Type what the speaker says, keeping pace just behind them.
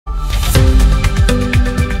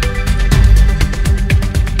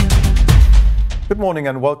Good morning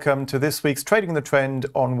and welcome to this week's Trading the Trend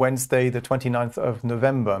on Wednesday, the 29th of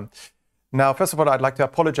November. Now, first of all, I'd like to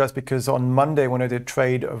apologize because on Monday when I did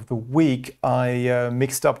Trade of the Week, I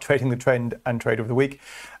mixed up Trading the Trend and Trade of the Week.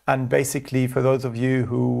 And basically, for those of you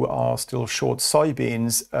who are still short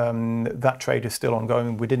soybeans, that trade is still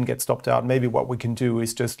ongoing. We didn't get stopped out. Maybe what we can do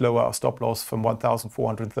is just lower our stop loss from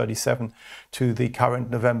 1,437 to the current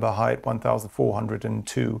November high at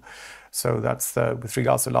 1,402. So that's with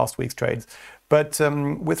regards to last week's trades. But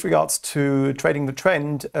with regards to Trading the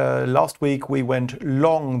Trend, last week we went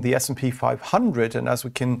long the S&P 500. And as we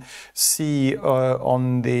can see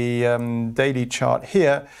on the daily chart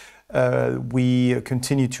here, we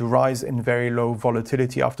continue to rise in very low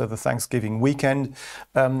volatility after the Thanksgiving weekend.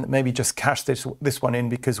 Maybe just cash this one in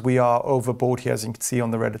because we are overbought here, as you can see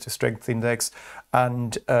on the relative strength index.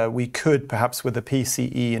 And we could perhaps with the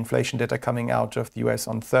PCE inflation data coming out of the US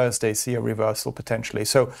on Thursday see a reversal potentially.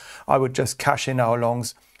 So I would just cash in our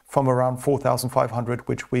longs from around 4,500,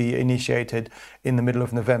 which we initiated in the middle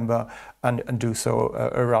of November, and do so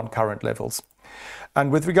around current levels. And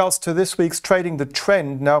with regards to this week's Trading the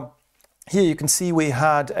Trend, now, here you can see we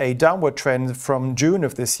had a downward trend from June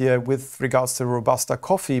of this year with regards to Robusta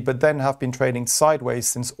Coffee, but then have been trading sideways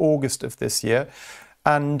since August of this year.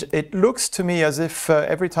 And it looks to me as if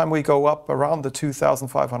every time we go up around the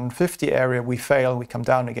 2,550 area, we fail, we come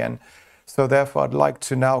down again. So therefore, I'd like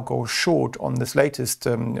to now go short on this latest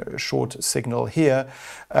short signal here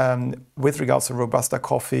with regards to Robusta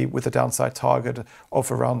Coffee with a downside target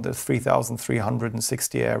of around the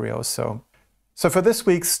 3,360 area or so. So for this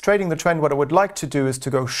week's Trading the Trend, what I would like to do is to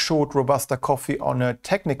go short Robusta Coffee on a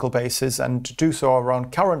technical basis and to do so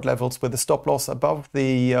around current levels with a stop loss above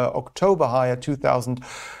the October high at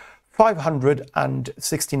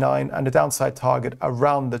 2,569 and a downside target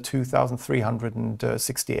around the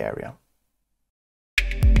 2,360 area.